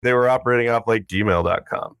They were operating off like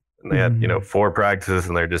gmail.com. And they had, Mhm. 4 practices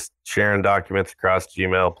and they're just sharing documents across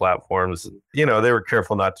Gmail platforms. They were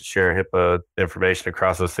careful not to share HIPAA information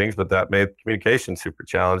across those things, but that made communication super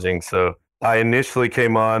challenging. So I initially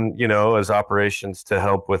came on, as operations to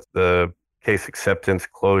help with the case acceptance,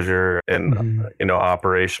 closure, and, Mhm.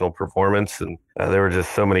 operational performance. And there were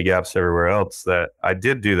just so many gaps everywhere else that I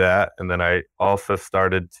did do that. And then I also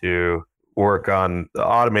started to work on the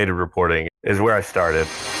automated reporting is where I started.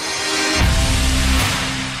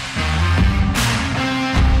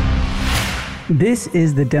 This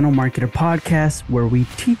is the Dental Marketer Podcast, where we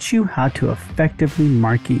teach you how to effectively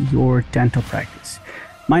market your dental practice.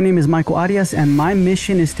 My name is Michael Arias, and my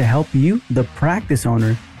mission is to help you, the practice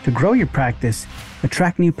owner, to grow your practice,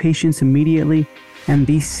 attract new patients immediately, and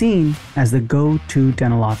be seen as the go-to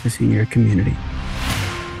dental office in your community.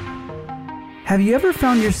 Have you ever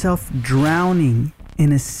found yourself drowning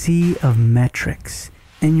in a sea of metrics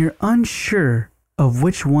and you're unsure of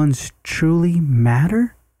which ones truly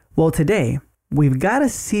matter? Well, today, we've got a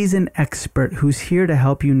seasoned expert who's here to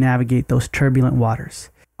help you navigate those turbulent waters.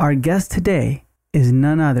 Our guest today is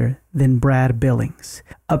none other than Brad Billings,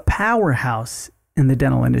 a powerhouse in the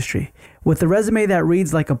dental industry. With a resume that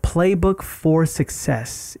reads like a playbook for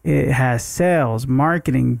success, it has sales,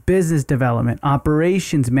 marketing, business development,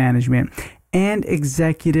 operations management, and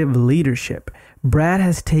executive leadership. Brad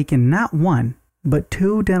has taken not one, but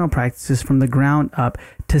 2 dental practices from the ground up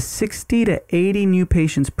to 60 to 80 new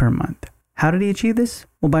patients per month. How did he achieve this?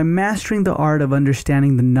 Well, by mastering the art of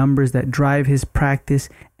understanding the numbers that drive his practice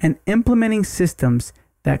and implementing systems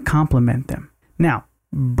that complement them. Now,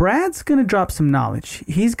 Brad's going to drop some knowledge.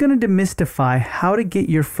 He's going to demystify how to get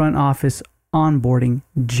your front office onboarding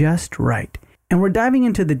just right. And we're diving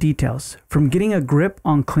into the details, from getting a grip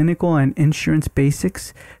on clinical and insurance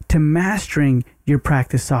basics to mastering your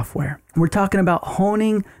practice software. We're talking about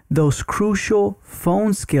honing those crucial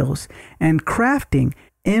phone skills and crafting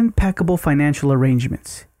impeccable financial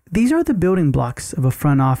arrangements. These are the building blocks of a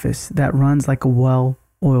front office that runs like a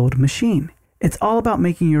well-oiled machine. It's all about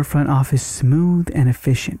making your front office smooth and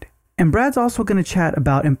efficient. And Brad's also going to chat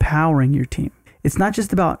about empowering your team. It's not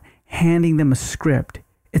just about handing them a script.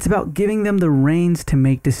 It's about giving them the reins to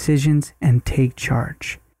make decisions and take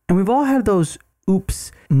charge. And we've all had those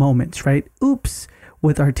oops moments, right? Oops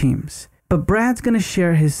with our teams. But Brad's going to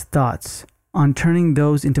share his thoughts on turning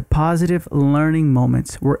those into positive learning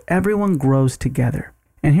moments where everyone grows together.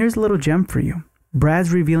 And here's a little gem for you.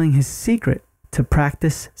 Brad's revealing his secret to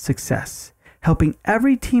practice success, helping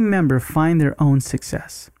every team member find their own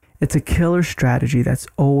success. It's a killer strategy that's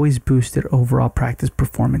always boosted overall practice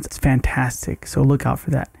performance. It's fantastic, so look out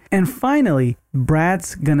for that. And finally,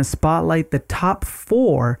 Brad's gonna spotlight the top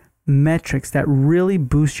 4 metrics that really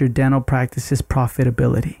boost your dental practice's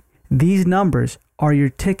profitability. These numbers are your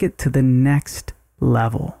ticket to the next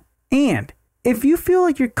level. And if you feel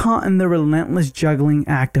like you're caught in the relentless juggling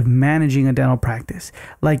act of managing a dental practice,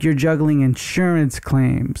 like you're juggling insurance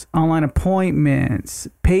claims, online appointments,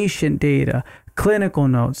 patient data, clinical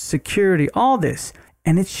notes, security, all this,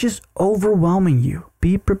 and it's just overwhelming you,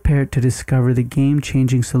 be prepared to discover the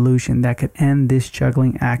game-changing solution that could end this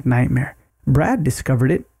juggling act nightmare. Brad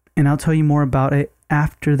discovered it, and I'll tell you more about it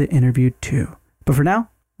after the interview too. But for now,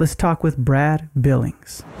 let's talk with Brad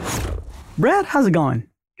Billings. Brad, how's it going?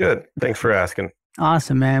 Good. Thanks for asking.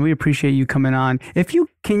 Awesome, man. We appreciate you coming on.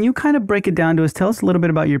 Can you kind of break it down to us? Tell us a little bit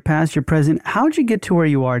about your past, your present. How'd you get to where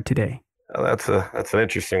you are today? That's an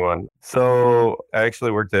interesting one. So I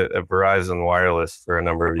actually worked at Verizon Wireless for a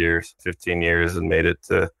number of years, 15 years, and made it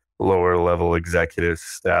to lower level executive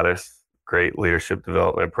status. Great leadership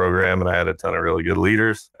development program, and I had a ton of really good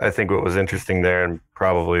leaders. I think what was interesting there, and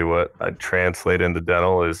probably what I'd translate into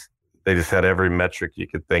dental, is they just had every metric you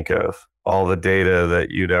could think of, all the data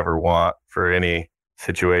that you'd ever want for any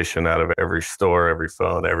situation out of every store, every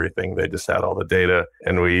phone, everything. They just had all the data,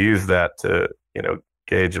 and we used that to,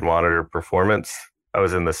 gauge and monitor performance. I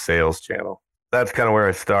was in the sales channel. That's kind of where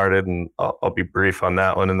I started, and I'll be brief on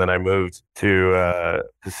that one. And then I moved to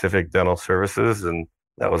Pacific Dental Services, and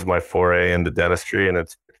that was my foray into dentistry. And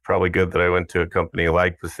it's probably good that I went to a company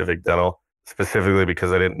like Pacific Dental, specifically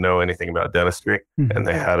because I didn't know anything about dentistry. Mm-hmm. And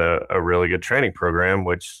they had a really good training program,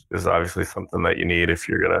 which is obviously something that you need if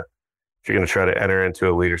you're gonna try to enter into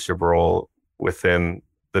a leadership role within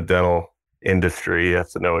the dental industry. You have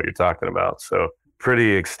to know what you're talking about. So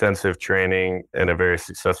pretty extensive training in a very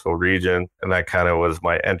successful region. And that kind of was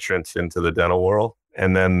my entrance into the dental world.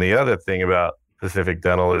 And then the other thing about Pacific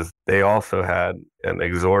Dental is they also had an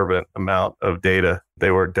exorbitant amount of data.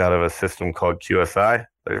 They worked out of a system called QSI.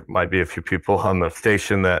 There might be a few people on the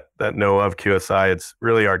station that know of QSI. It's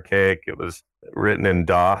really archaic. It was written in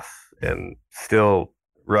DOS and still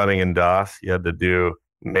running in DOS. You had to do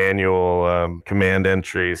manual command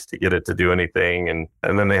entries to get it to do anything. And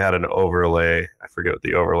then they had an overlay. I forget what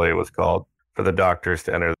the overlay was called for the doctors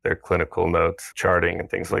to enter their clinical notes, charting and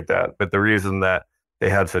things like that. But the reason that they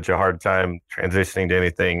had such a hard time transitioning to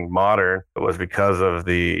anything modern was because of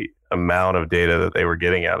the amount of data that they were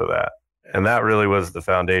getting out of that. And that really was the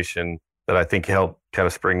foundation that I think helped kind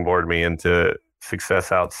of springboard me into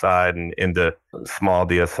success outside and into small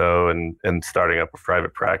DSO and starting up a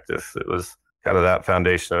private practice. It was kind of that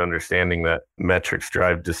foundation of understanding that metrics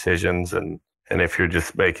drive decisions. And if you're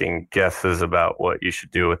just making guesses about what you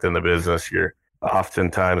should do within the business, you're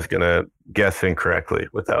oftentimes going to guess incorrectly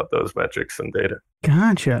without those metrics and data.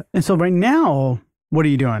 Gotcha. And so right now, what are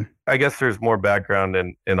you doing? I guess there's more background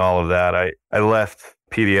in all of that. I left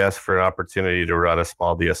PDS for an opportunity to run a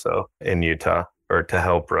small DSO in Utah, or to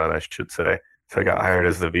help run, I should say. So I got hired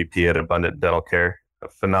as the VP at Abundant Dental Care, a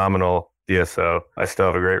phenomenal DSO. I still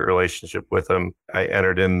have a great relationship with them. I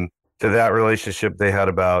entered into that relationship. They had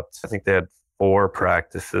I think they had 4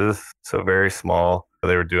 practices, so very small.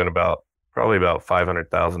 They were doing probably about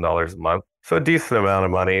 $500,000 a month. So a decent amount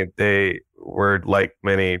of money. They were like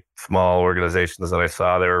many small organizations that I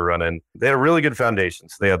saw. They had a really good foundation.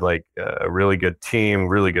 So they had like a really good team,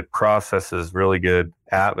 really good processes, really good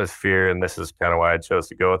atmosphere. And this is kind of why I chose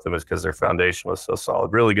to go with them, is because their foundation was so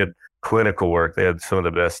solid. Really good clinical work. They had some of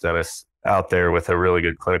the best dentists out there with a really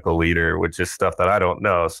good clinical leader, which is stuff that I don't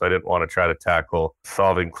know. So I didn't want to try to tackle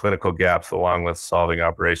solving clinical gaps along with solving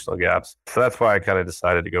operational gaps. So that's why I kind of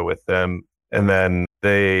decided to go with them. And then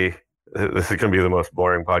this is going to be the most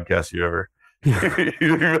boring podcast you ever.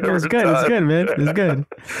 It's good. It's good, man. It's good.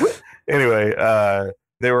 Anyway,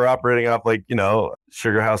 they were operating off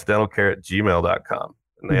sugarhousedentalcare@gmail.com.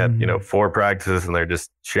 And they had, 4 practices, and they're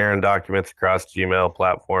just sharing documents across Gmail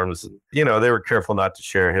platforms. They were careful not to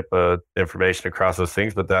share HIPAA information across those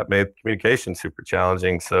things, but that made communication super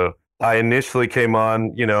challenging. So I initially came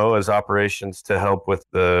on, as operations to help with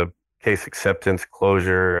the case acceptance,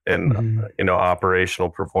 closure, and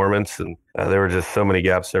operational performance. And there were just so many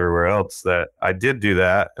gaps everywhere else that I did do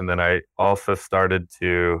that. And then I also started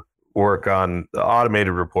to work on the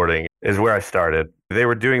automated reporting, is where I started. They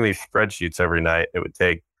were doing these spreadsheets every night. It would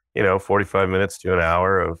take 45 minutes to an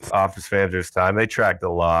hour of office manager's time. They tracked a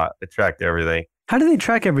lot. They tracked everything. How do they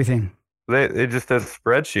track everything? They just had a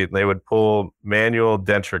spreadsheet, and they would pull manual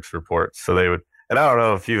Dentrix reports. So they would, and I don't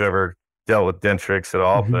know if you've ever dealt with Dentrix at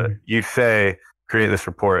all, but you say, create this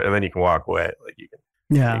report, and then you can walk away. Like you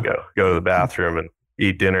can go to the bathroom and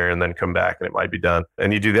eat dinner and then come back and it might be done.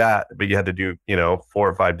 And you do that, but you had to do, 4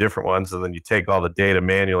 or 5 different ones. And then you take all the data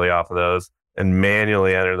manually off of those and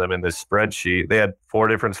manually enter them in this spreadsheet. They had 4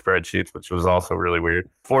 different spreadsheets, which was also really weird.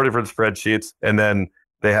 4 different spreadsheets. And then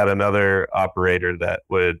they had another operator that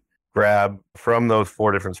would grab from those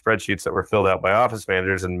 4 different spreadsheets that were filled out by office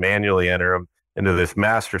managers and manually enter them into this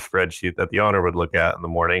master spreadsheet that the owner would look at in the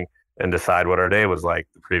morning and decide what our day was like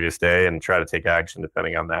the previous day and try to take action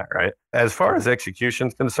depending on that, right? As far as execution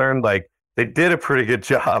is concerned, they did a pretty good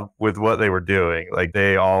job with what they were doing.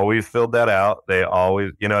 They always filled that out. They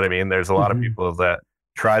always, you know what I mean? There's a lot of people that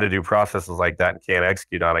try to do processes like that and can't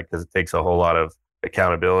execute on it because it takes a whole lot of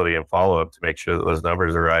accountability and follow-up to make sure that those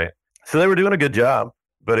numbers are right. So they were doing a good job,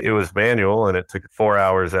 but it was manual and it took 4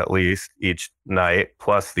 hours at least each night,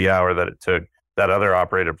 plus the hour that it took that other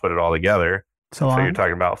operator to put it all together. So you're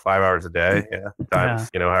talking about 5 hours a day, times,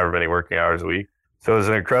 however many working hours a week. So it was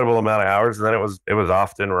an incredible amount of hours. And then it was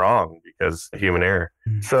often wrong because of human error.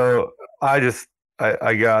 So I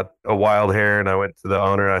got a wild hair and I went to the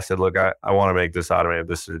owner and I said, look, I want to make this automated.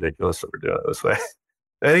 This is ridiculous that we're doing it this way.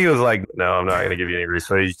 And he was like, no, I'm not going to give you any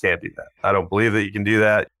resources. You can't do that. I don't believe that you can do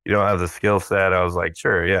that. You don't have the skill set. I was like,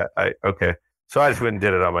 sure. Yeah. Okay. So I just went and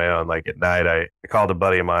did it on my own. At night, I called a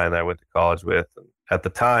buddy of mine that I went to college with. And at the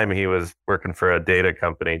time, he was working for a data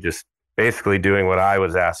company, just basically doing what I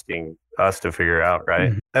was asking us to figure out,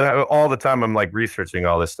 right? And all the time, I'm researching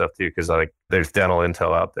all this stuff too, because there's dental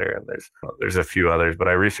intel out there, and there's a few others, but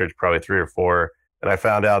I researched probably 3 or 4, and I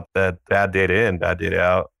found out that bad data in, bad data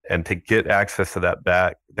out, and to get access to that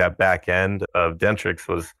back end of Dentrix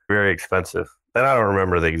was very expensive. And I don't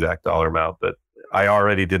remember the exact dollar amount, but I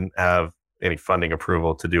already didn't have any funding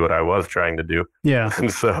approval to do what I was trying to do. Yeah.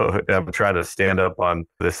 And so I'm trying to stand up on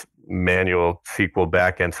this manual SQL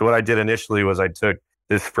backend. So what I did initially was I took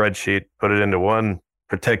this spreadsheet, put it into one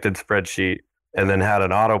protected spreadsheet, and then had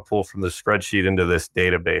an auto pull from the spreadsheet into this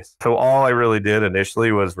database. So all I really did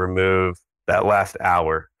initially was remove that last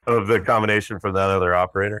hour of the combination from that other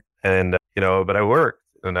operator. And, but I worked.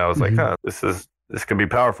 And I was like, this this can be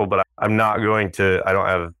powerful, but I'm not going to, I don't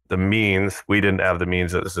have the means. We didn't have the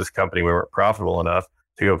means as this company. We weren't profitable enough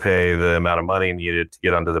to go pay the amount of money needed to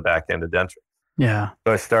get onto the back end of denture. Yeah.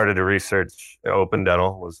 So I started to research open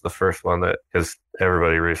dental was the first one that, because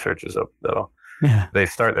everybody researches open dental. Yeah. They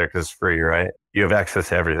start there because it's free, right? You have access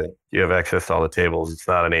to everything. You have access to all the tables. It's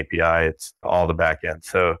not an API. It's all the back end.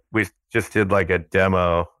 So we just did like a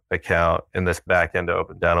demo account in this back end of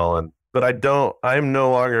open dental. But I'm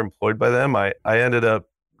no longer employed by them. I ended up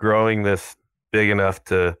growing this big enough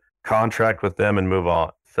to contract with them and move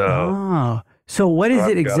on. So what is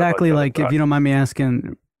I've it got a bunch exactly, of other like, if you don't mind me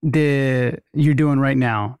asking, you're doing right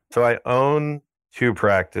now? So I own two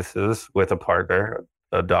practices with a partner,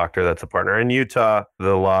 a doctor that's a partner. In Utah,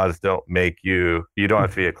 the laws don't make you don't have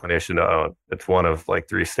to be a clinician to own. It's one of like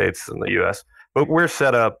 3 states in the US. But we're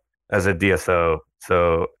set up as a DSO.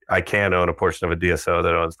 So I can own a portion of a DSO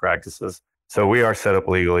that owns practices. So we are set up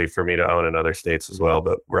legally for me to own in other states as well.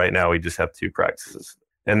 But right now we just have 2 practices.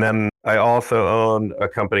 And then I also own a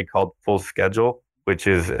company called Full Schedule, which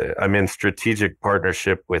is I'm in strategic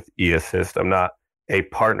partnership with eAssist. I'm not a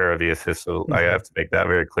partner of eAssist, so I have to make that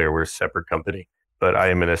very clear. We're a separate company, but I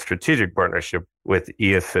am in a strategic partnership with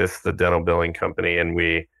eAssist, the dental billing company, and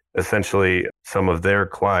we essentially some of their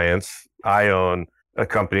clients. I own a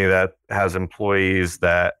company that has employees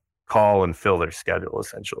that call and fill their schedule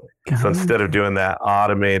essentially. So instead of doing that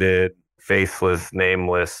automated, faceless,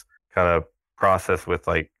 nameless kind of process with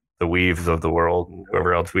like the Weaves of the world and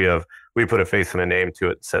whoever else we put a face and a name to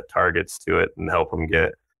it, set targets to it, and help them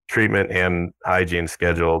get treatment and hygiene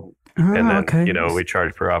scheduled. And then, we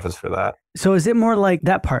charge per office for that. So is it more like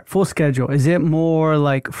that part, Full Schedule? Is it more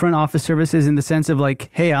like front office services in the sense of like,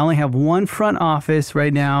 hey, I only have one front office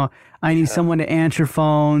right now. I need someone to answer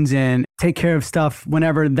phones and take care of stuff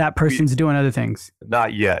whenever that person's doing other things?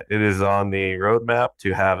 Not yet. It is on the roadmap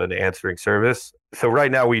to have an answering service. So right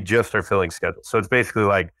now we just are filling schedules. So it's basically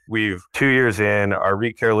like we've 2 years in, our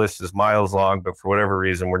recare list is miles long, but for whatever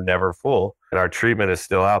reason, we're never full and our treatment is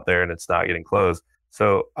still out there and it's not getting closed.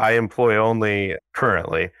 So I employ only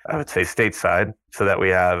currently, I would say stateside, so that we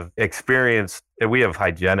have experience and we have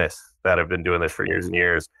hygienists that have been doing this for years and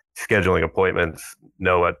years, scheduling appointments,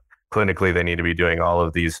 know what clinically they need to be doing all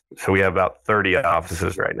of these. So we have about 30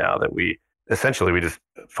 offices right now that we just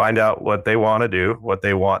find out what they want to do, what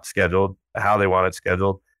they want scheduled, how they want it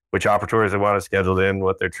scheduled, which operators they want it scheduled in,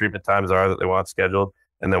 what their treatment times are that they want scheduled.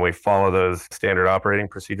 And then we follow those standard operating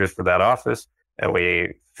procedures for that office and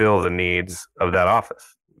we fill the needs of that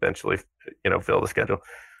office, eventually, fill the schedule.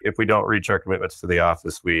 If we don't reach our commitments to the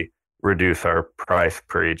office, we reduce our price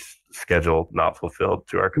per each schedule not fulfilled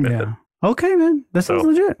to our commitment. Yeah. Okay, man. That sounds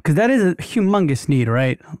legit. Because that is a humongous need,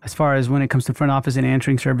 right? As far as when it comes to front office and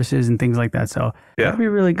answering services and things like that. So that'd be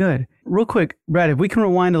really good. Real quick, Brad, if we can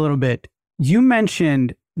rewind a little bit. You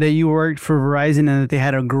mentioned that you worked for Verizon and that they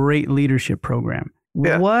had a great leadership program.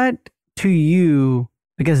 Yeah. What to you,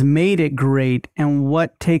 I guess, made it great, and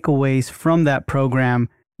what takeaways from that program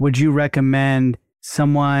would you recommend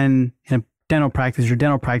someone in a dental practice or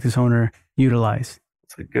dental practice owner utilize?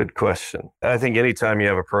 It's a good question. I think anytime you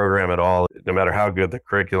have a program at all, no matter how good the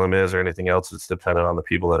curriculum is or anything else, it's dependent on the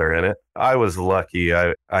people that are in it. I was lucky.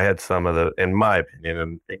 I had some of the, in my opinion,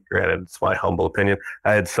 and granted, it's my humble opinion,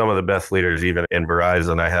 I had some of the best leaders even in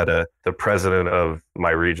Verizon. I had the president of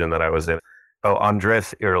my region that I was in,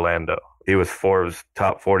 Andres Irlando. He was Forbes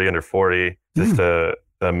top 40 under 40, just an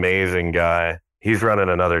amazing guy. He's running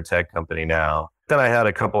another tech company now. Then I had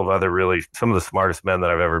a couple of other some of the smartest men that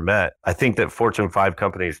I've ever met. I think that Fortune 5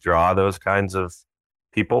 companies draw those kinds of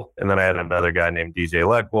people. And then I had another guy named DJ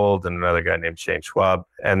Leckwold and another guy named Shane Schwab.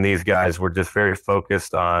 And these guys were just very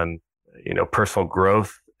focused on, personal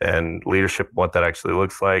growth and leadership, what that actually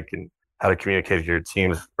looks like and how to communicate with your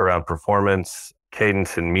teams around performance,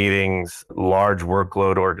 cadence in meetings, large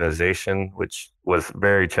workload organization, which was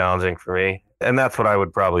very challenging for me. And that's what I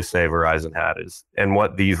would probably say Verizon had and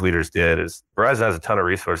what these leaders did is Verizon has a ton of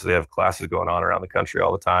resources. They have classes going on around the country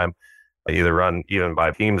all the time. They either run even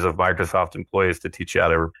by teams of Microsoft employees to teach you how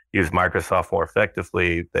to use Microsoft more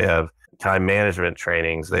effectively. They have time management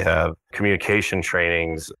trainings. They have communication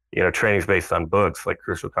trainings, trainings based on books like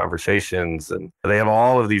Crucial Conversations. And they have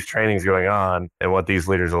all of these trainings going on and what these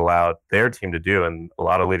leaders allowed their team to do. And a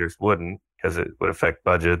lot of leaders wouldn't because it would affect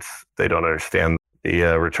budgets. They don't understand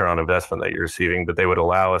the return on investment that you're receiving, but they would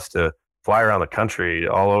allow us to fly around the country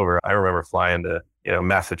all over. I remember flying to,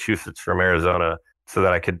 Massachusetts from Arizona so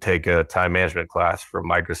that I could take a time management class from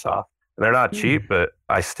Microsoft. And they're not cheap, but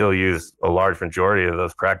I still use a large majority of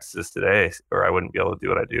those practices today, or I wouldn't be able to do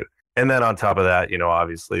what I do. And then on top of that,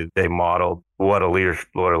 obviously they modeled what a leader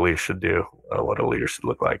should do, what a leader should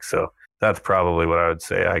look like. So That's probably what I would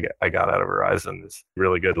say I got out of Verizon is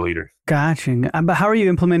really good leaders. Gotcha. But how are you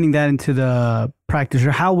implementing that into the practice?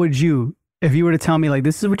 Or how would you, if you were to tell me, like,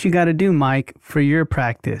 this is what you got to do, Mike, for your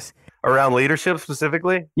practice? Around leadership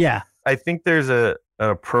specifically, Yeah. I think there's an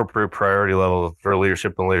appropriate priority level for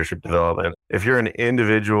leadership and leadership development. If you're an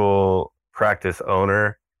individual practice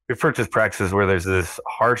owner, you've purchased practices where there's this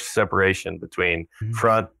harsh separation between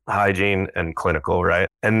front, hygiene, and clinical, right?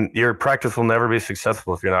 And your practice will never be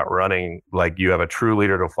successful if you're not running like you have a true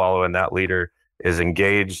leader to follow, and that leader is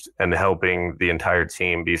engaged and helping the entire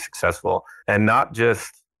team be successful. And not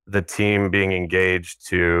just the team being engaged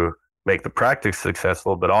to make the practice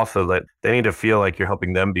successful, but also that they need to feel like you're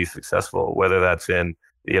helping them be successful, whether that's in,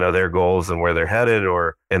 their goals and where they're headed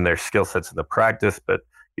or in their skill sets in the practice. But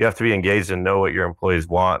you have to be engaged and know what your employees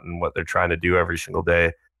want and what they're trying to do every single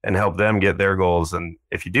day and help them get their goals. And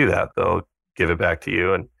if you do that, they'll give it back to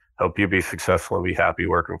you and help you be successful and be happy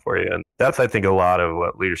working for you. And that's, I think, a lot of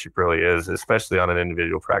what leadership really is, especially on an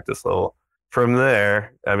individual practice level. From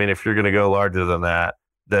there, I mean, if you're going to go larger than that,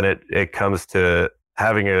 then it comes to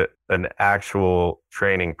having an actual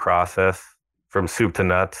training process from soup to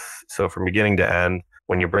nuts. So from beginning to end,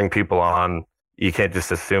 when you bring people on, you can't just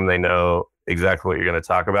assume they know exactly what you're going to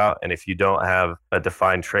talk about. And if you don't have a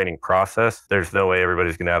defined training process, there's no way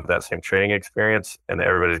everybody's going to have that same training experience and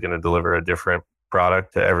everybody's going to deliver a different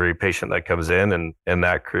product to every patient that comes in. And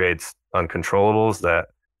that creates uncontrollables that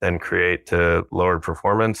then create lowered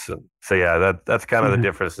performance. And so, yeah, that's kind of the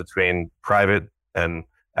difference between private and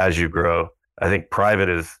as you grow. I think private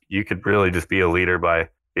is you could really just be a leader by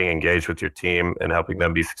being engaged with your team and helping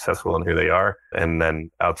them be successful in who they are. And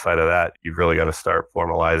then outside of that, you've really got to start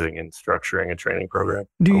formalizing and structuring a training program,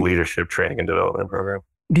 a leadership training and development program.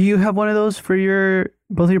 Do you have one of those for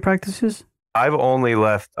both of your practices? I've only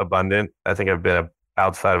left Abundant. I think I've been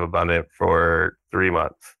outside of Abundant for 3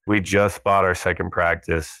 months. We just bought our second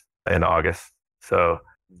practice in August. So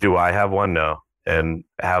do I have one? No. And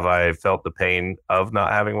have I felt the pain of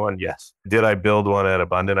not having one? Yes. Did I build one at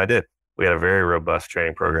Abundant? I did. We had a very robust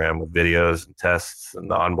training program with videos and tests and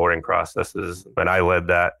the onboarding processes. And I led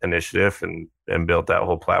that initiative and built that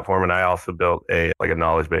whole platform. And I also built a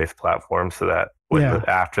knowledge-based platform so that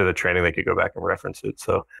after the training, they could go back and reference it.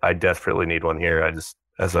 So I desperately need one here.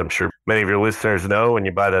 As I'm sure many of your listeners know, when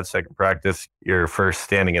you buy that second practice, you're first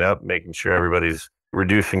standing it up, making sure everybody's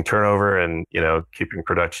reducing turnover and, keeping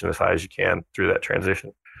production as high as you can through that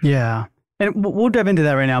transition. Yeah. And we'll dive into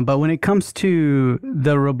that right now. But when it comes to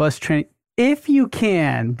the robust training, if you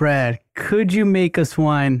can, Brad, could you make us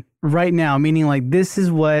one right now? Meaning like this is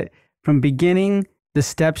what from beginning, the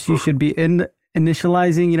steps you should be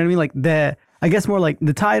initializing, you know what I mean? Like I guess more like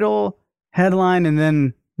the title, headline, and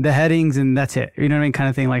then the headings, and that's it. You know what I mean? Kind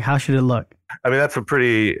of thing. Like how should it look? I mean, that's a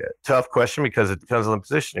pretty tough question because it depends on the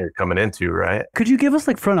position you're coming into, right? Could you give us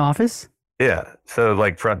like front office? Yeah. So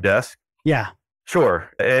like front desk? Yeah. Sure.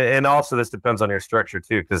 And also this depends on your structure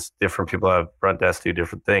too, because different people have front desk do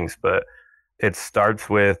different things, but it starts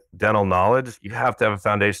with dental knowledge. You have to have a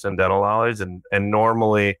foundation in dental knowledge. And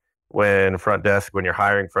normally when you're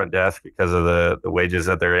hiring front desk because of the wages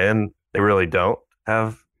that they're in, they really don't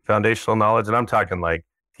have foundational knowledge. And I'm talking like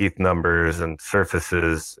teeth numbers and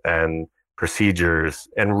surfaces and procedures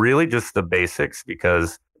and really just the basics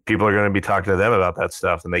because people are going to be talking to them about that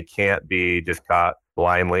stuff and they can't be just caught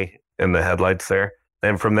blindly in the headlights there.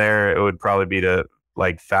 And from there, it would probably be to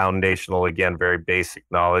like foundational, again, very basic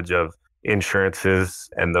knowledge of insurances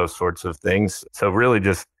and those sorts of things. So really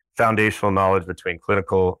just foundational knowledge between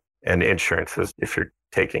clinical and insurances. If you're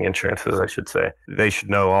taking insurances, I should say, they should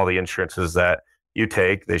know all the insurances that you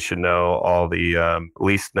take. They should know all the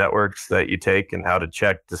leased networks that you take and how to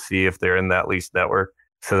check to see if they're in that leased network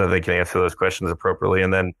so that they can answer those questions appropriately.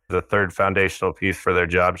 And then the third foundational piece for their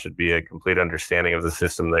job should be a complete understanding of the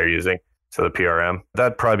system they're using. So the PRM,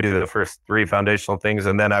 that'd probably be the first three foundational things.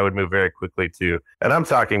 And then I would move very quickly to, and I'm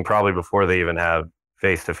talking probably before they even have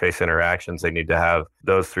face-to-face interactions, they need to have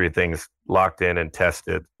those three things locked in and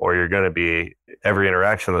tested, or you're going to be, every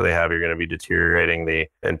interaction that they have, you're going to be deteriorating the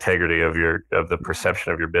integrity of the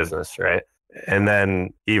perception of your business, right? And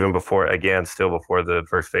then even before, again, still before the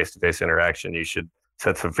first face-to-face interaction, you should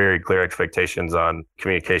set some very clear expectations on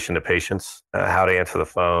communication to patients, how to answer the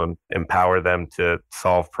phone, empower them to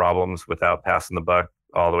solve problems without passing the buck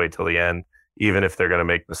all the way till the end, even if they're going to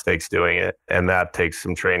make mistakes doing it. And that takes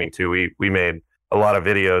some training too. We made a lot of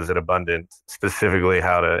videos at Abundant, specifically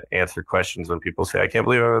how to answer questions when people say, I can't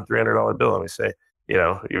believe I have a $300 bill. And we say,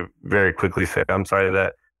 you very quickly say, I'm sorry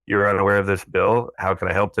that you're unaware of this bill. How can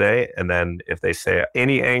I help today? And then if they say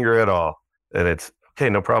any anger at all, then it's, okay,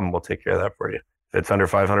 no problem. We'll take care of that for you. If it's under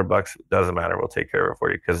 $500, it doesn't matter. We'll take care of it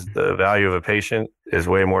for you because the value of a patient is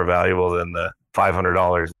way more valuable than the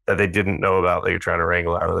 $500 that they didn't know about that you're trying to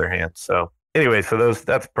wrangle out of their hands. So anyway,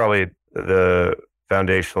 that's probably the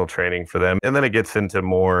foundational training for them. And then it gets into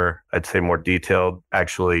more, I'd say more detailed,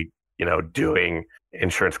 actually, doing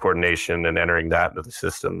insurance coordination and entering that into the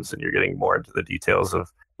systems. And you're getting more into the details of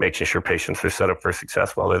making sure patients are set up for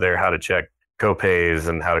success while they're there, how to check copays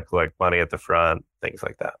and how to collect money at the front, things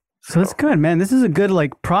like that. So that's good, man. This is a good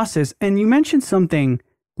process. And you mentioned something,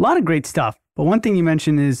 a lot of great stuff. But one thing you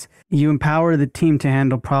mentioned is you empower the team to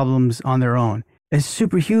handle problems on their own. It's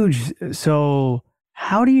super huge. So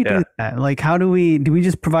how do you do that? How do we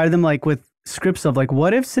just provide them with scripts of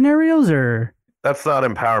what if scenarios or? That's not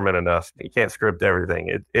empowerment enough. You can't script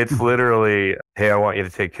everything. It's literally, hey, I want you to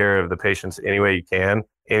take care of the patients any way you can.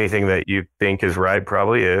 Anything that you think is right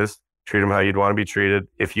probably is. Treat them how you'd want to be treated.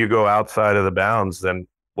 If you go outside of the bounds, then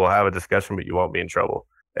we'll have a discussion, but you won't be in trouble.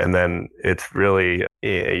 And then it's really,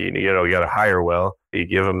 you got to hire well. You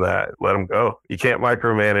give them that, let them go. You can't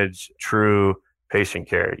micromanage true patient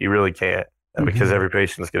care. You really can't because every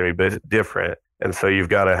patient is going to be different. And so you've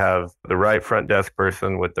got to have the right front desk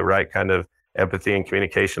person with the right kind of empathy and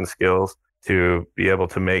communication skills to be able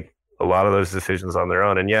to make a lot of those decisions on their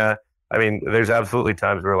own. And there's absolutely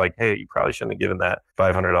times where hey, you probably shouldn't have given that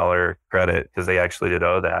 $500 credit because they actually did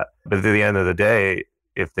owe that. But at the end of the day,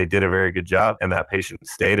 if they did a very good job and that patient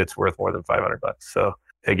stayed, it's worth more than $500. So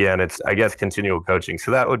again, it's, I guess, continual coaching.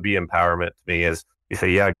 So that would be empowerment to me is you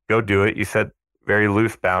say, yeah, go do it. You set very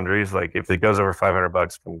loose boundaries. If it goes over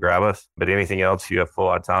 $500, come grab us. But anything else, you have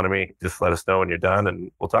full autonomy. Just let us know when you're done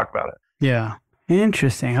and we'll talk about it. Yeah.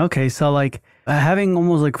 Interesting. Okay. So having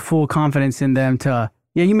almost full confidence in them to,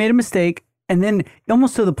 yeah, you made a mistake. And then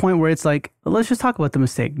almost to the point where it's let's just talk about the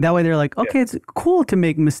mistake. That way they're okay, it's cool to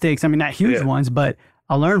make mistakes. I mean, not huge ones, but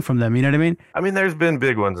I'll learn from them. You know what I mean? I mean, there's been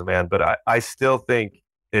big ones, man, but I still think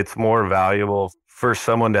it's more valuable for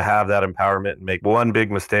someone to have that empowerment and make one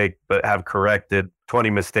big mistake, but have corrected 20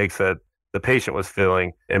 mistakes that the patient was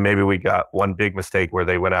feeling. And maybe we got one big mistake where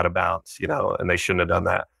they went out of bounds, and they shouldn't have done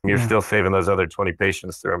that. You're still saving those other 20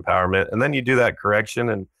 patients through empowerment. And then you do that correction.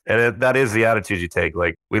 And that is the attitude you take.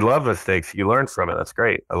 We love mistakes. You learn from it. That's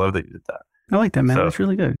great. I love that you did that. I like that, man. That's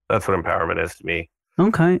really good. That's what empowerment is to me.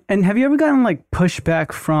 Okay. And have you ever gotten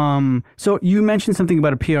pushback from, so you mentioned something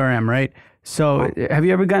about a PRM, right? So have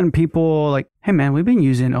you ever gotten people hey man, we've been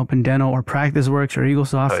using Open Dental or PracticeWorks or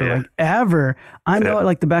EagleSoft for ever. I know it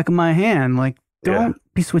like the back of my hand. Don't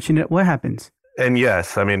be switching it. What happens? And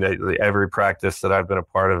yes, I mean, every practice that I've been a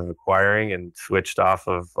part of acquiring and switched off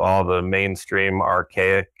of all the mainstream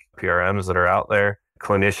archaic PRMs that are out there,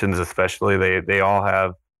 clinicians especially, they all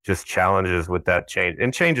have just challenges with that change.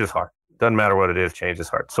 And change is hard. Doesn't matter what it is, change is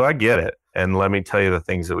hard. So I get it. And let me tell you the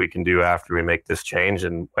things that we can do after we make this change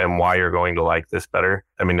and why you're going to like this better.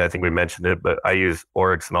 I mean, I think we mentioned it, but I use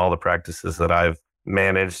Oryx in all the practices that I've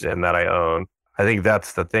managed and that I own. I think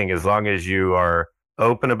that's the thing. As long as you are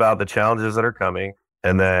open about the challenges that are coming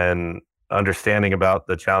and then understanding about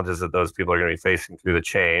the challenges that those people are going to be facing through the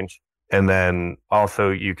change. And then also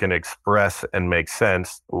you can express and make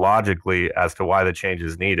sense logically as to why the change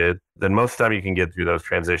is needed. Then most of the time you can get through those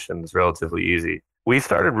transitions relatively easy. We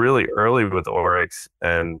started really early with Oryx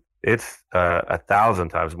and it's 1,000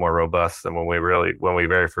 times more robust than when we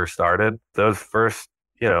very first started. Those first,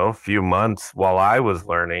 few months while I was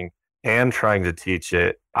learning and trying to teach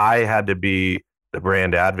it, I had to be the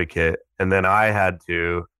brand advocate. And then I had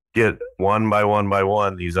to get one by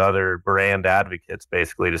one these other brand advocates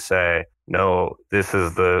basically to say, no, this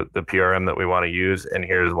is the PRM that we want to use and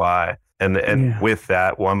here's why. And with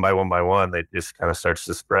that, one by one, they just kind of starts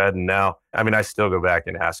to spread. And now, I mean, I still go back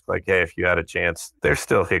and ask hey, if you had a chance, there's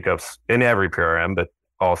still hiccups in every PRM, but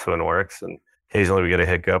also in Oryx. And occasionally we get a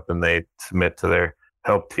hiccup and they submit to their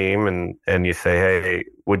help team and you say, hey,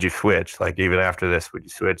 would you switch? Even after this, would you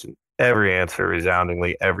switch? And every answer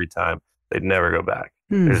resoundingly every time, they'd never go back.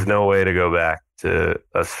 There's no way to go back to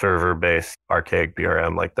a server-based archaic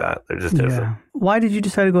PRM like that. There just isn't. Why did you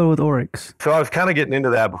decide to go with Oryx? So I was kind of getting into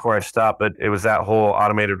that before I stopped, but it was that whole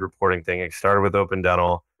automated reporting thing. It started with Open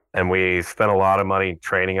Dental, and we spent a lot of money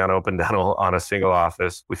training on Open Dental on a single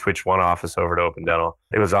office. We switched one office over to Open Dental.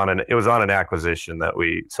 It was on an acquisition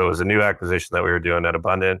so it was a new acquisition that we were doing at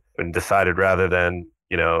Abundant, and decided rather than,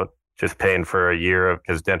 just paying for a year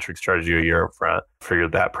because Dentrix charges you a year up front for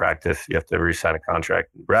that practice. You have to re-sign a contract.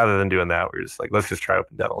 Rather than doing that, we're just let's just try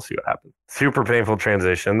Open Dental, see what happens. Super painful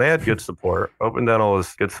transition. They had good support. Open Dental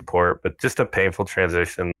is good support, but just a painful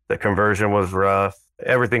transition. The conversion was rough.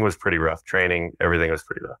 Everything was pretty rough. Training, everything was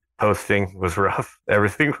pretty rough. Hosting was rough.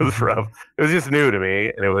 Everything was rough. It was just new to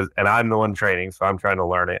me, and I'm the one training, so I'm trying to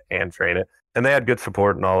learn it and train it. And they had good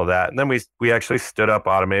support and all of that. And then we actually stood up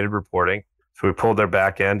automated reporting. So we pulled their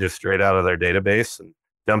back end just straight out of their database and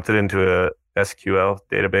dumped it into a SQL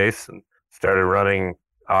database and started running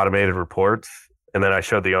automated reports. And then I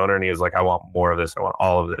showed the owner, and he was like, I want more of this. I want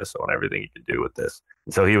all of this. I want everything you can do with this.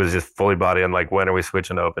 And so he was just fully bought in, like, when are we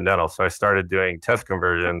switching to open dental? So I started doing test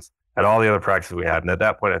conversions at all the other practices we had. And at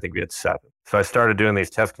that point, I think we had 7. So I started doing these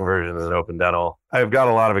test conversions in open dental. I've got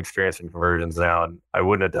a lot of experience in conversions now, and I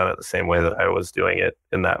wouldn't have done it the same way that I was doing it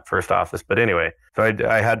in that first office. But anyway, so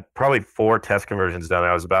I had probably 4 test conversions done.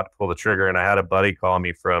 I was about to pull the trigger, and I had a buddy call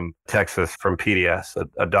me from Texas, from PDS,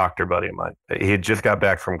 a doctor buddy of mine. He had just got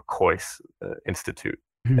back from Coyce Institute.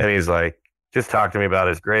 And he's like, just talked to me about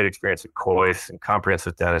his great experience at Coyce and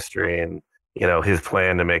comprehensive dentistry and, his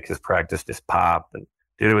plan to make his practice just pop. And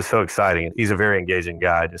dude, it was so exciting. He's a very engaging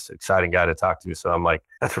guy, just an exciting guy to talk to. So I'm like,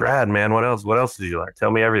 that's rad, man. What else? What else did you learn?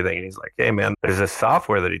 Tell me everything. And he's like, hey, man, there's this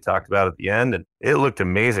software that he talked about at the end, and it looked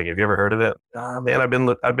amazing. Have you ever heard of it? Man,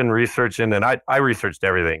 I've been researching, and I researched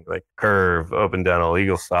everything, like Curve, Open Dental,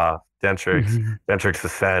 EagleSoft, Dentrix, Dentrix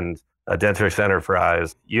Ascend, Dentrix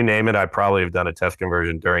Enterprise. You name it, I probably have done a test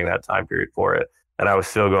conversion during that time period for it. And I was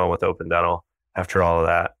still going with Open Dental. After all of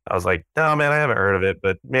that, I was like, no, man, I haven't heard of it,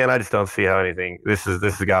 but man, I just don't see how anything, this has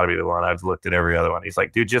got to be the one. I've looked at every other one. He's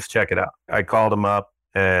like, dude, just check it out. I called him up,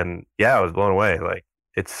 and yeah, I was blown away. Like,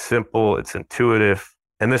 it's simple, it's intuitive.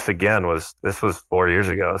 And this was 4 years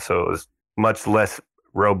ago. So it was much less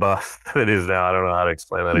robust than it is now. I don't know how to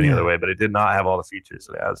explain that any other way, but it did not have all the features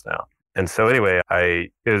it has now. And so anyway,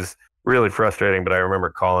 it was really frustrating, but I remember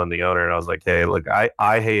calling the owner, and I was like, hey, look,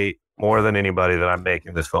 I hate more than anybody that I'm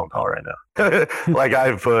making this phone call right now. Like,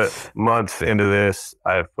 I've put months into this.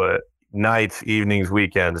 I've put nights, evenings,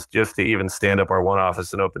 weekends just to even stand up our one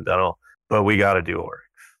office in Open Dental, but we got to do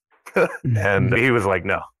Oryx. And he was like,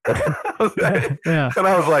 no. Yeah. And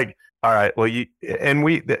I was like, all right, well,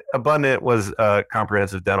 Abundant was a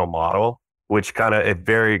comprehensive dental model, which kind of, it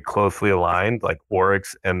very closely aligned, like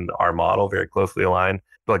Oryx and our model very closely aligned.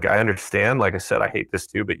 Like, I understand, like I said, I hate this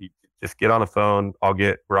too, but you just get on the phone. I'll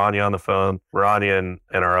get Rania on the phone. Rania and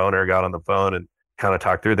our owner got on the phone and kind of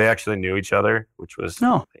talked through. They actually knew each other, which was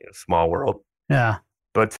a small world. Yeah.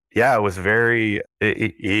 But yeah, it was he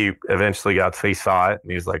eventually he saw it,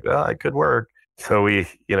 and he was like, oh, it could work. So we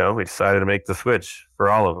decided to make the switch for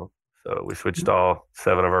all of them. So we switched all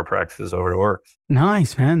 7 of our practices over to Oryx.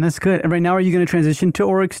 Nice, man. That's good. And right now, are you going to transition to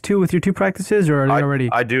Oryx too with your 2 practices, or are they already?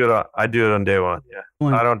 I do it on day one. Yeah.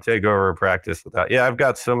 I don't take over a practice without. Yeah, I've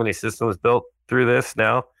got so many systems built through this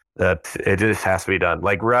now that it just has to be done.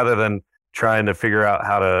 Like, rather than trying to figure out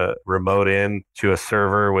how to remote in to a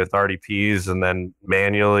server with RDPs and then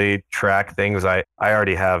manually track things, I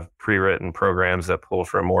already have pre-written programs that pull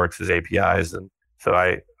from Oryx's APIs. And so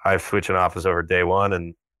I switch an office over day one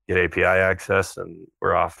and get API access, and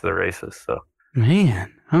we're off to the races. So,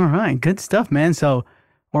 man, all right, good stuff, man. So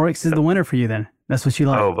Oryx is the winner for you then. That's what you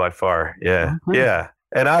like. Oh, by far. Yeah. Okay. Yeah.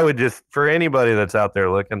 And I would just, for anybody that's out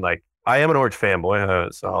there looking, like, I am an Oryx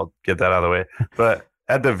fanboy, so I'll get that out of the way. But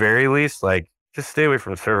at the very least, like, just stay away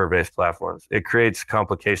from server-based platforms. It creates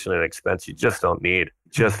complication and expense you just don't need.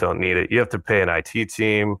 Just don't need it. You have to pay an IT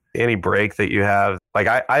team. Any break that you have, like,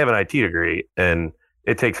 I have an IT degree, and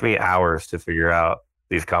it takes me hours to figure out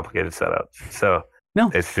these complicated setups. So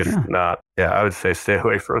it's just not, I would say stay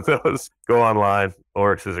away from those. Go online.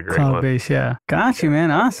 Oryx is a great one. Cloud-based, yeah. Got you,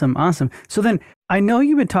 man. Awesome. So then, I know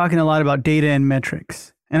you've been talking a lot about data and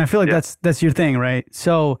metrics, and I feel like that's your thing, right?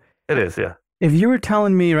 So it is, yeah. If you were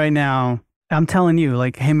telling me right now, I'm telling you,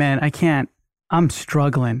 like, hey, man, I'm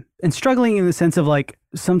struggling. And struggling in the sense of, like,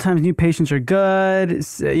 sometimes new patients are good.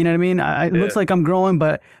 You know what I mean? It looks like I'm growing,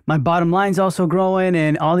 but my bottom line's also growing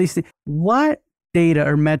and all these things. What data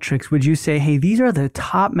or metrics would you say, hey, these are the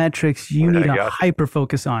top metrics you need to hyper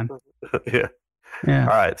focus on? Yeah. All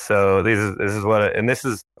right. So this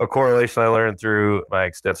is a correlation I learned through my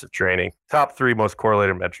extensive training. Top 3 most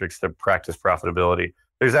correlated metrics to practice profitability.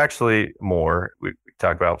 There's actually more. We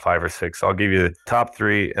talk about 5 or 6. I'll give you the top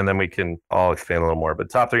 3, and then we can all expand a little more.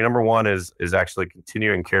 But top 3, number 1 is actually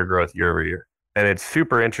continuing care growth year over year. And it's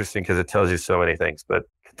super interesting because it tells you so many things. But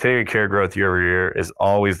continuing care growth year over year is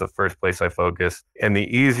always the first place I focus. And the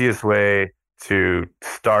easiest way to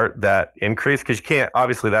start that increase, because you can't,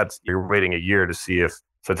 obviously you're waiting a year to see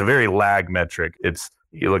so it's a very lag metric.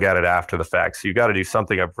 You look at it after the fact. So you got to do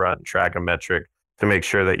something up front and track a metric to make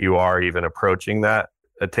sure that you are even approaching that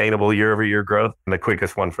attainable year-over-year growth. And the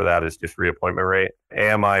quickest one for that is just reappointment rate.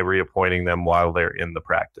 Am I reappointing them while they're in the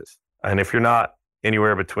practice? And if you're not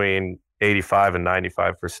anywhere between 85 and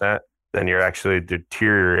 95%, then you're actually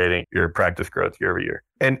deteriorating your practice growth year over year.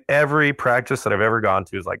 And every practice that I've ever gone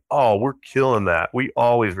to is like, oh, we're killing that. We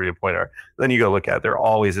always reappoint our. Then you go look at it, they're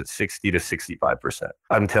always at 60 to 65%.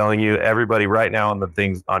 I'm telling you, everybody right now on the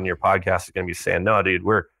things on your podcast is going to be saying, no, dude,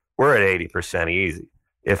 we're at 80% easy.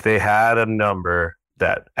 If they had a number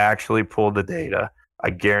that actually pulled the data, I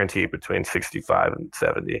guarantee between 65 and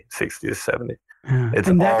 70, 60 to 70. Yeah. It's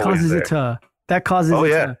And that always causes there. it to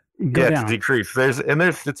go down. To decrease. There's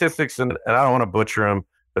statistics, and I don't want to butcher them,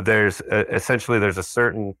 but there's essentially there's a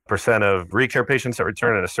certain percent of recare patients that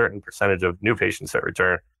return and a certain percentage of new patients that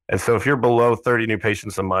return. And so if you're below 30 new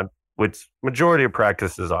patients a month, which majority of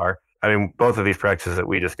practices are, I mean, both of these practices that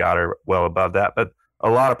we just got are well above that, but a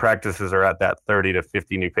lot of practices are at that 30 to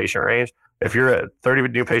 50 new patient range. If you're at 30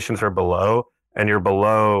 new patients or below, and you're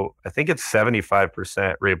below, I think it's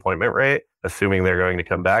 75% reappointment rate, assuming they're going to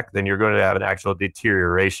come back, then you're going to have an actual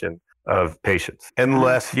deterioration of patients,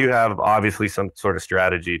 unless you have obviously some sort of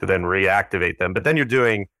strategy to then reactivate them. But then you're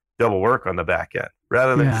doing double work on the back end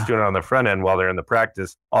rather than just doing it on the front end while they're in the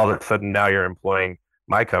practice. All of a sudden now you're employing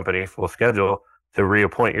my company, Full Schedule, to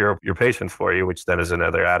reappoint your patients for you, which then is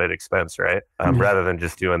another added expense, right? Rather than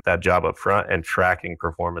just doing that job up front and tracking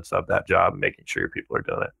performance of that job, making sure your people are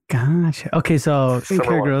doing it. Gotcha. Okay, so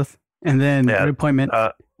care growth and then reappointment.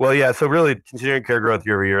 So really continuing care growth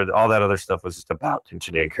year over year, all that other stuff was just about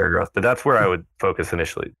continuing care growth, but that's where I would focus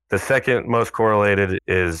initially. The second most correlated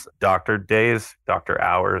is doctor days, doctor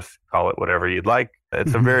hours, call it whatever you'd like.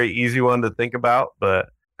 It's a very easy one to think about, but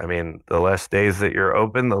I mean, the less days that you're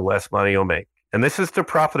open, the less money you'll make. And this is to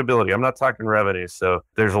profitability. I'm not talking revenue. So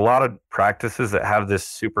there's a lot of practices that have this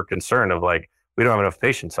super concern of like, we don't have enough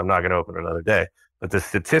patients, I'm not going to open another day. But the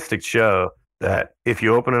statistics show that if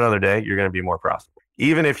you open another day, you're going to be more profitable.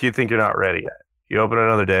 Even if you think you're not ready yet, you open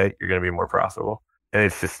another day, you're going to be more profitable. And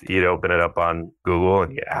it's just, you open it up on Google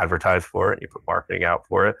and you advertise for it, and you put marketing out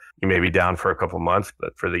for it. You may be down for a couple months,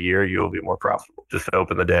 but for the year, you will be more profitable. Just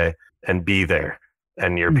open the day and be there,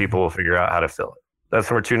 and your people will figure out how to fill it. That's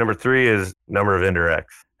number two. Number three is number of indirects.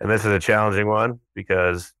 And this is a challenging one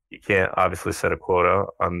because you can't obviously set a quota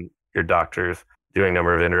on your doctors doing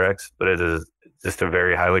number of indirects, but it is just a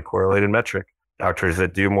very highly correlated metric. Doctors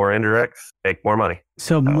that do more indirects make more money.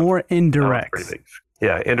 So more indirects.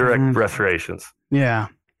 Yeah, indirect restorations. Yeah,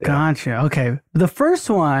 gotcha. Okay. The first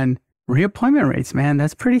one, reappointment rates, man,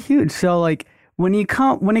 that's pretty huge. So like when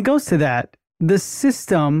it goes to that, the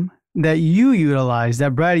system that you utilize,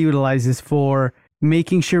 that Brad utilizes for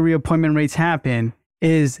making sure reappointment rates happen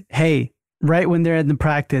is, hey, right when they're in the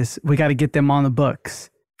practice, we got to get them on the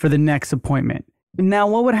books for the next appointment. Now,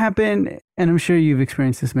 what would happen, and I'm sure you've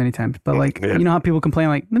experienced this many times, but like, you know how people complain,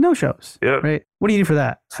 like the no-shows, right? What do you do for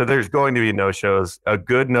that? So there's going to be no-shows. A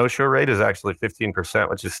good no-show rate is actually 15%,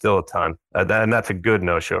 which is still a ton. And that's a good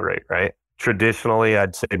no-show rate, right? Traditionally,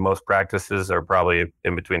 I'd say most practices are probably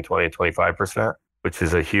in between 20 and 25%, which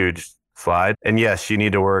is a huge slide. And yes, you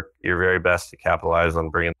need to work your very best to capitalize on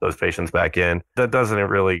bringing those patients back in. That doesn't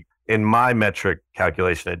really, in my metric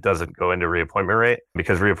calculation, it doesn't go into reappointment rate,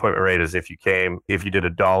 because reappointment rate is if you did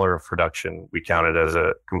 $1 of production, we count it as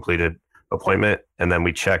a completed appointment, and then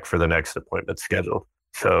we check for the next appointment scheduled.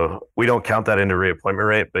 So we don't count that into reappointment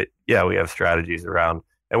rate, but yeah, we have strategies around,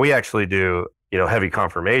 and we actually do, heavy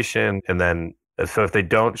confirmation. And then, so if they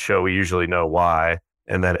don't show, we usually know why.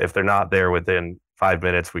 And then if they're not there within 5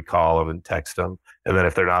 minutes, we call them and text them. And then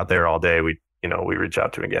if they're not there all day, we reach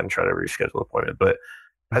out to them again and try to reschedule the appointment. But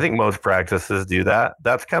I think most practices do that.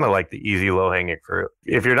 That's kind of like the easy, low-hanging fruit.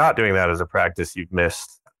 If you're not doing that as a practice, you've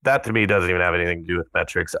missed. That to me doesn't even have anything to do with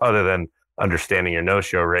metrics other than understanding your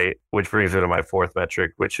no-show rate, which brings me to my fourth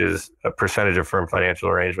metric, which is a percentage of firm financial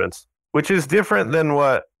arrangements, which is different than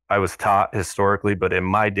what I was taught historically. But in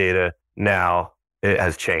my data now, it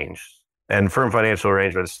has changed. And firm financial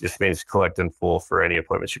arrangements just means collect in full for any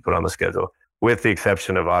appointments you put on the schedule, with the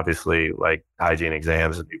exception of obviously like hygiene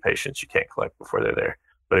exams and new patients you can't collect before they're there.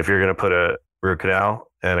 But if you're going to put a root canal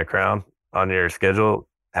and a crown on your schedule,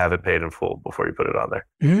 have it paid in full before you put it on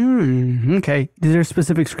there. Okay. Is there a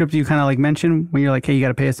specific script you kind of like mention when you're like, hey, you got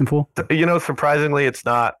to pay us in full? Surprisingly, it's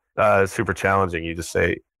not super challenging. You just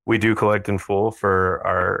say, we do collect in full for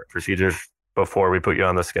our procedures before we put you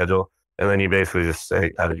on the schedule. And then you basically just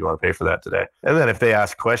say, how did you want to pay for that today? And then if they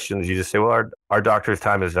ask questions, you just say, well, our doctor's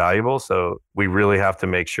time is valuable. So we really have to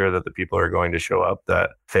make sure that the people are going to show up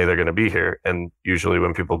that say they're going to be here. And usually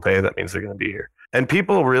when people pay, that means they're going to be here. And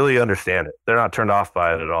people really understand it. They're not turned off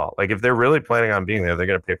by it at all. Like if they're really planning on being there, they're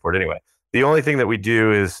going to pay for it anyway. The only thing that we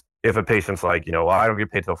do is if a patient's like, well, I don't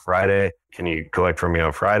get paid till Friday. Can you collect from me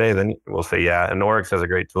on Friday? Then we'll say, yeah. And Oryx has a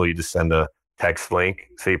great tool. You just send a text link.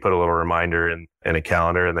 So you put a little reminder in a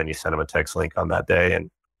calendar, and then you send them a text link on that day,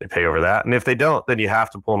 and they pay over that. And if they don't, then you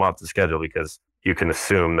have to pull them off the schedule, because you can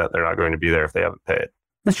assume that they're not going to be there if they haven't paid.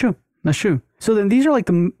 That's true. That's true. So then these are like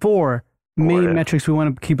the four main metrics we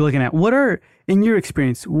want to keep looking at. What are, in your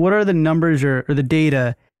experience, what are the numbers or the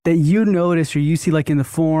data that you notice or you see like in the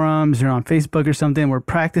forums or on Facebook or something where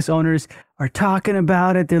practice owners are talking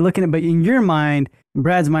about it, they're looking at, but in your mind, in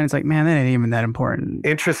Brad's mind, it's like, man, that ain't even that important.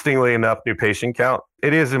 Interestingly enough, new patient count,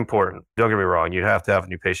 it is important. Don't get me wrong. You have to have a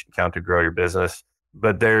new patient count to grow your business.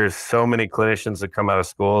 But there's so many clinicians that come out of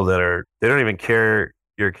school that they don't even care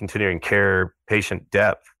your continuing care patient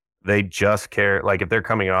depth. They just care, like if they're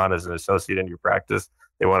coming on as an associate in your practice,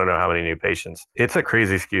 they want to know how many new patients. It's a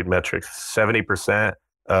crazy skewed metric. 70%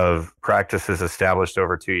 of practices established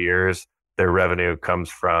over 2 years, their revenue comes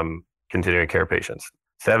from continuing care patients.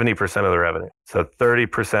 70% of the revenue. So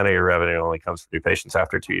 30% of your revenue only comes from new patients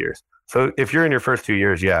after 2 years. So if you're in your first 2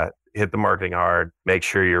 years, hit the marketing hard, make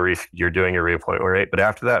sure you're doing your reappointment rate. But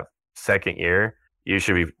after that second year, you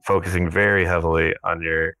should be focusing very heavily on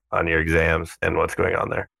your exams and what's going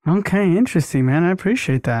on there. Okay, interesting, man. I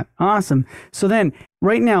appreciate that. Awesome. So then,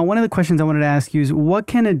 right now, one of the questions I wanted to ask you is, what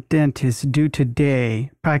can a dentist do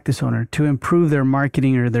today, practice owner, to improve their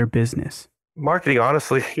marketing or their business? Marketing,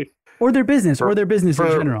 honestly. Or their business in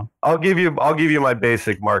general. I'll give you my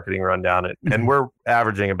basic marketing rundown. And we're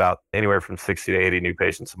averaging about anywhere from 60 to 80 new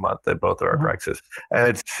patients a month at both of our practices. And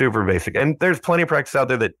it's super basic. And there's plenty of practices out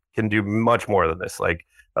there that can do much more than this. Like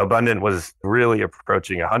Abundant was really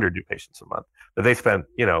approaching 100 new patients a month, but they spent,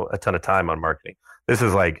 a ton of time on marketing. This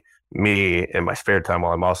is like me in my spare time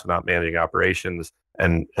while I'm also not managing operations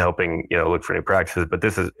and helping, look for new practices. But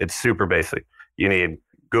it's super basic. You need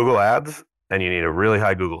Google Ads, and you need a really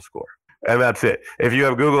high Google score. And that's it. If you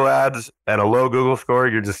have Google Ads and a low Google score,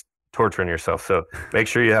 you're just torturing yourself. So make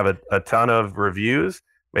sure you have a ton of reviews.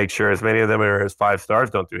 Make sure as many of them are as 5 stars.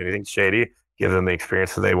 Don't do anything shady. Give them the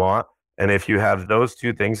experience that they want. And if you have those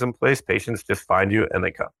two things in place, patients just find you and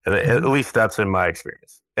they come. And at least that's in my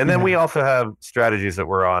experience. And then we also have strategies that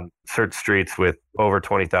we're on certain streets with over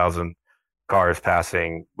 20,000 cars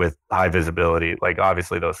passing with high visibility. Like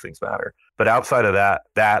obviously those things matter. But outside of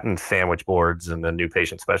that and sandwich boards and the new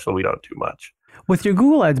patient special, we don't do much. With your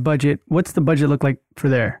Google Ads budget, what's the budget look like for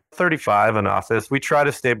there? 35 in office. We try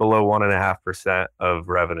to stay below 1.5% of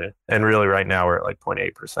revenue. And really right now we're at like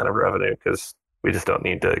 0.8% of revenue because we just don't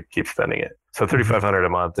need to keep spending it. So 3,500 a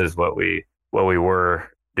month is what we were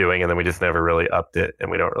doing, and then we just never really upped it, and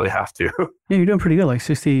we don't really have to. Yeah, you're doing pretty good, like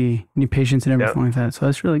 60 new patients and everything like that. So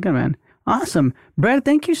that's really good, man. Awesome. Brad,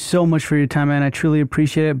 thank you so much for your time, man. I truly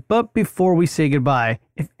appreciate it. But before we say goodbye,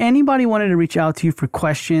 if anybody wanted to reach out to you for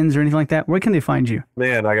questions or anything like that, where can they find you?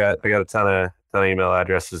 Man, I got a ton of email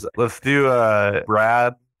addresses. Let's do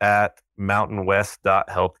Brad at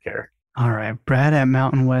mountainwest.healthcare. All right. Brad at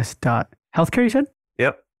mountainwest.healthcare, you said?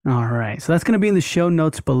 Yep. All right. So that's going to be in the show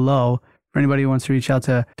notes below for anybody who wants to reach out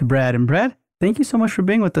to Brad. And Brad, thank you so much for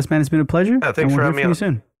being with us, man. It's been a pleasure. Yeah, thanks for having me on.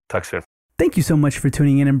 Soon. Talk soon. Thank you so much for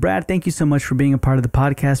tuning in. And Brad, thank you so much for being a part of the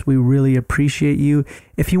podcast. We really appreciate you.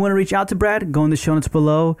 If you want to reach out to Brad, go in the show notes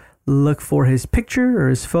below, look for his picture or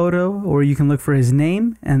his photo, or you can look for his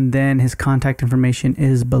name, and then his contact information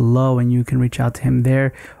is below, and you can reach out to him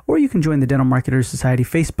there. Or you can join the Dental Marketers Society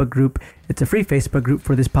Facebook group. It's a free Facebook group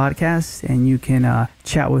for this podcast, and you can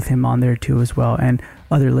chat with him on there too as well, and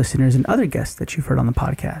other listeners and other guests that you've heard on the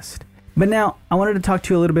podcast. But now, I wanted to talk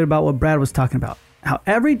to you a little bit about what Brad was talking about. How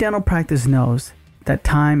every dental practice knows that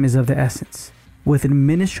time is of the essence. With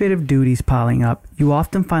administrative duties piling up, you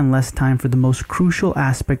often find less time for the most crucial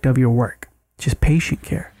aspect of your work, just patient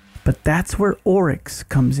care. But that's where Oryx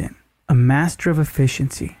comes in, a master of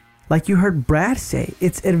efficiency. Like you heard Brad say,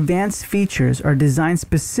 its advanced features are designed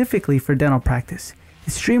specifically for dental practice.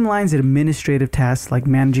 It streamlines administrative tasks like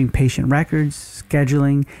managing patient records,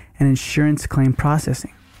 scheduling, and insurance claim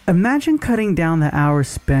processing. Imagine cutting down the hours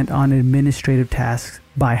spent on administrative tasks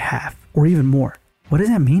by half or even more. What does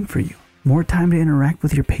that mean for you? More time to interact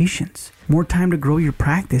with your patients, more time to grow your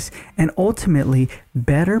practice, and ultimately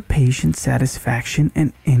better patient satisfaction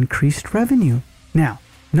and increased revenue. Now,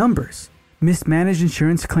 numbers. Mismanaged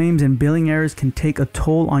insurance claims and billing errors can take a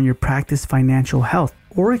toll on your practice financial health.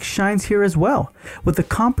 Oryx shines here as well, with a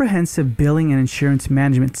comprehensive billing and insurance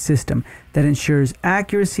management system that ensures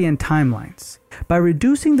accuracy and timelines. By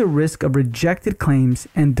reducing the risk of rejected claims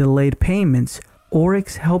and delayed payments,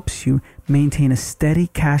 Oryx helps you maintain a steady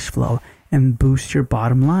cash flow and boost your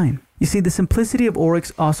bottom line. You see, the simplicity of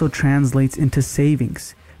Oryx also translates into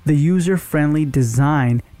savings. The user-friendly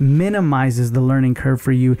design minimizes the learning curve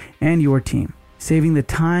for you and your team, saving the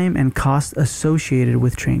time and cost associated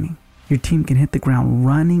with training. Your team can hit the ground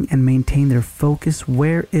running and maintain their focus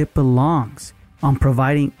where it belongs, on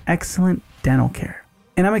providing excellent dental care.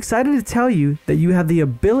 And I'm excited to tell you that you have the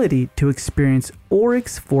ability to experience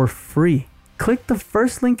Oryx for free. Click the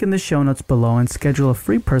first link in the show notes below and schedule a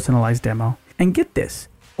free personalized demo. And get this,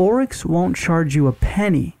 Oryx won't charge you a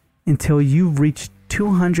penny until you've reached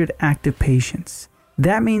 200 active patients.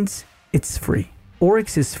 That means it's free.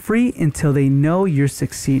 Oryx is free until they know you're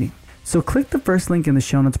succeeding. So click the first link in the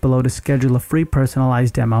show notes below to schedule a free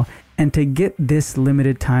personalized demo and to get this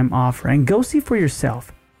limited time offer. And go see for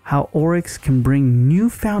yourself how Oryx can bring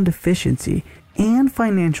newfound efficiency and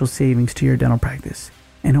financial savings to your dental practice.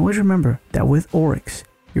 And always remember that with Oryx,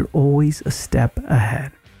 you're always a step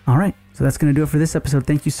ahead. All right, so that's going to do it for this episode.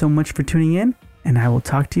 Thank you so much for tuning in, and I will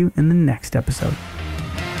talk to you in the next episode.